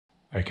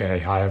Okay,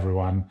 hi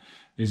everyone.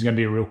 This is going to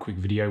be a real quick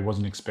video.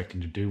 Wasn't expecting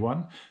to do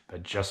one,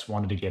 but just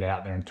wanted to get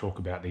out there and talk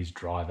about these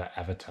driver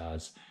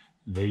avatars.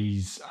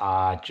 These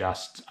are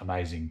just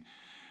amazing.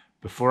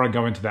 Before I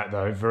go into that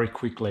though, very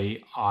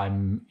quickly,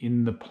 I'm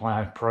in the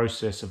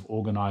process of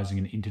organizing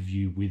an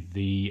interview with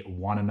the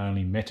one and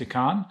only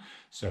Metacan.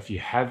 So if you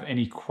have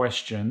any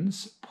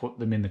questions, put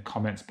them in the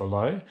comments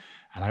below.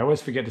 And I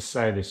always forget to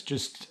say this,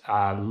 just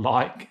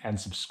like and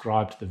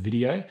subscribe to the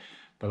video.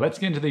 But let's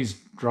get into these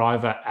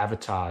driver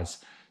avatars.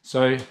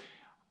 So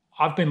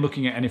I've been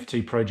looking at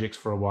NFT projects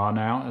for a while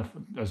now,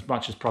 as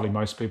much as probably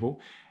most people.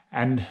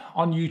 And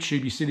on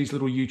YouTube, you see these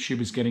little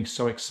YouTubers getting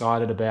so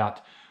excited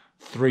about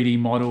 3D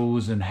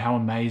models and how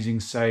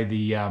amazing, say,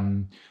 the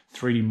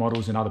 3D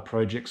models in other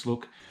projects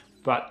look.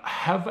 But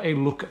have a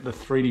look at the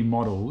 3D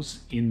models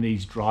in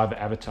these driver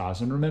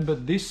avatars. And remember,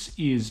 this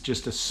is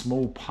just a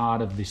small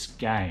part of this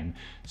game.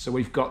 So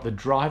we've got the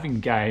driving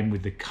game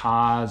with the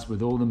cars,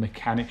 with all the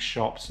mechanic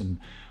shops and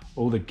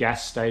all the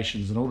gas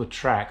stations and all the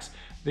tracks.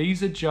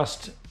 These are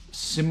just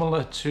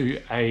similar to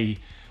I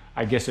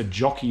guess a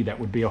jockey that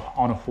would be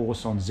on a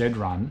horse on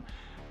Z-Run,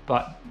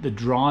 but the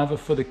driver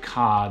for the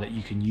car that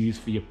you can use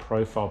for your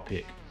profile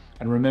pic.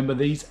 And remember,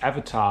 these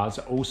avatars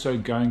are also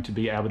going to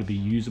be able to be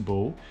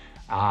usable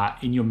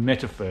in your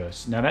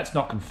metaverse. Now that's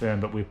not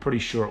confirmed, but we're pretty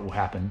sure it will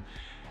happen.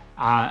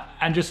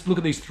 And just look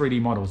at these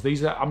 3D models.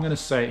 These are, I'm going to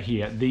say it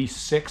here, the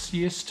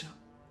sexiest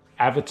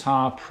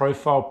avatar,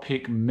 profile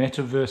pic,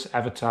 metaverse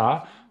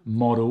avatar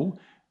model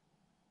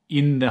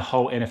in the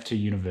whole NFT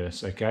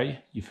universe, okay?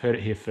 You've heard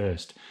it here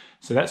first.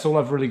 So that's all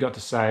I've really got to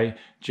say.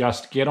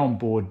 Just get on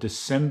board.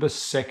 December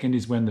 2nd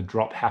is when the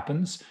drop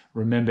happens.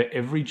 Remember,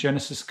 every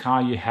Genesis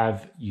car you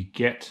have, you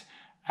get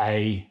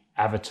a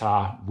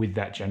avatar with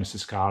that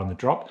Genesis car on the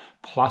drop.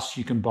 Plus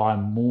you can buy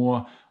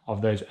more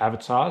of those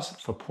avatars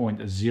for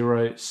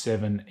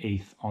 0.07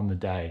 ETH on the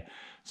day.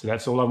 So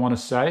that's all I want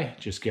to say.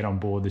 Just get on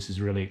board. This is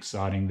really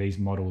exciting. These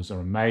models are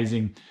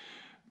amazing.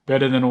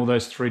 Better than all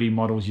those 3D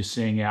models you're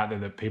seeing out there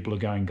that people are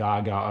going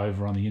gaga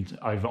over on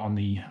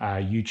the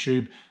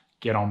YouTube.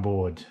 Get on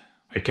board.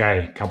 Okay,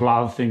 a couple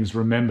of other things.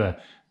 Remember,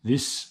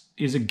 this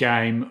is a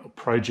game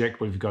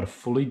project. We've got a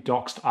fully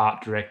doxed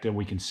art director.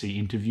 We can see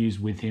interviews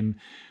with him.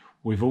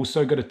 We've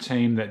also got a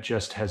team that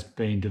just has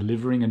been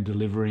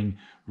delivering,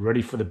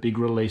 ready for the big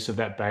release of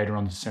that beta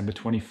on December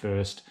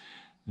 21st.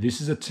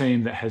 This is a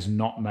team that has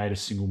not made a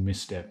single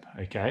misstep,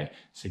 okay?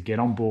 So get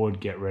on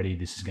board, get ready.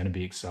 This is going to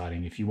be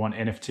exciting. If you want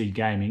NFT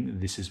gaming,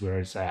 this is where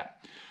it's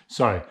at.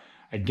 So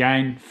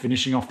again,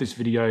 finishing off this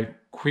video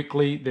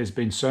quickly, there's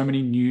been so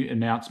many new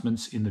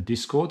announcements in the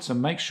Discord. So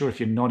make sure if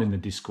you're not in the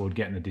Discord,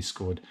 get in the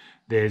Discord.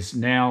 There's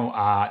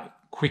now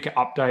quicker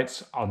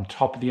updates on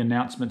top of the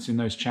announcements in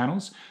those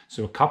channels.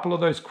 So a couple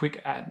of those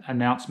quick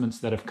announcements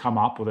that have come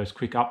up, or those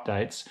quick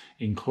updates,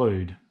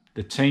 include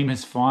the team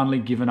has finally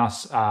given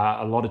us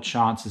a lot of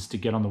chances to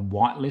get on the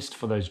whitelist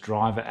for those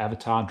driver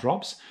avatar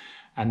drops.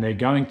 And they're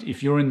going to,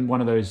 if you're in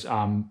one of those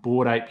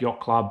Bored Ape Yacht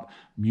Club,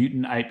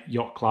 Mutant Ape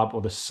Yacht Club,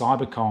 or the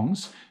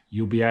Cyberkongs,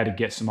 you'll be able to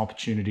get some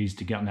opportunities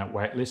to get on that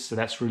wait list. So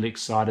that's really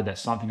exciting.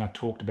 That's something I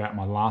talked about in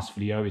my last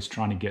video, is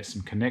trying to get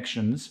some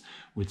connections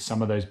with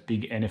some of those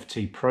big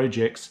NFT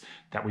projects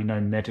that we know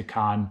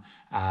Metacan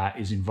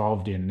is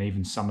involved in, and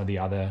even some of the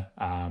other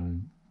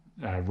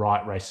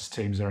Riot Races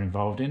teams are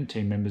involved in,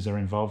 team members are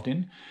involved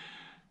in.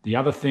 The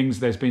other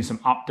things, there's been some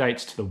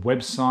updates to the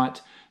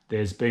website.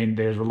 There's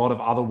a lot of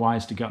other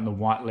ways to get on the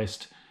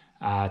whitelist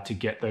to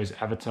get those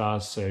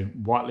avatars. So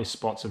whitelist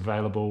spots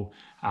available.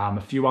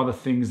 A few other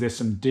things, there's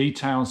some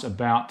details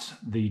about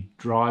the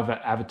driver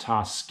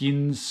avatar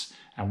skins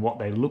and what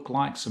they look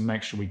like. So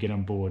make sure we get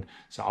on board.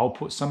 So I'll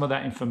put some of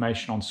that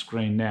information on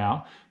screen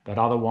now, but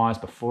otherwise,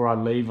 before I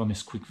leave on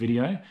this quick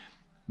video,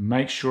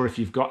 make sure if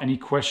you've got any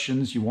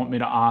questions you want me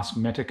to ask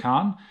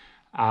Metacan,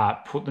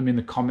 put them in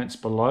the comments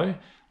below.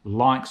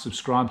 Like,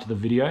 subscribe to the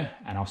video,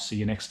 and I'll see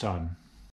you next time.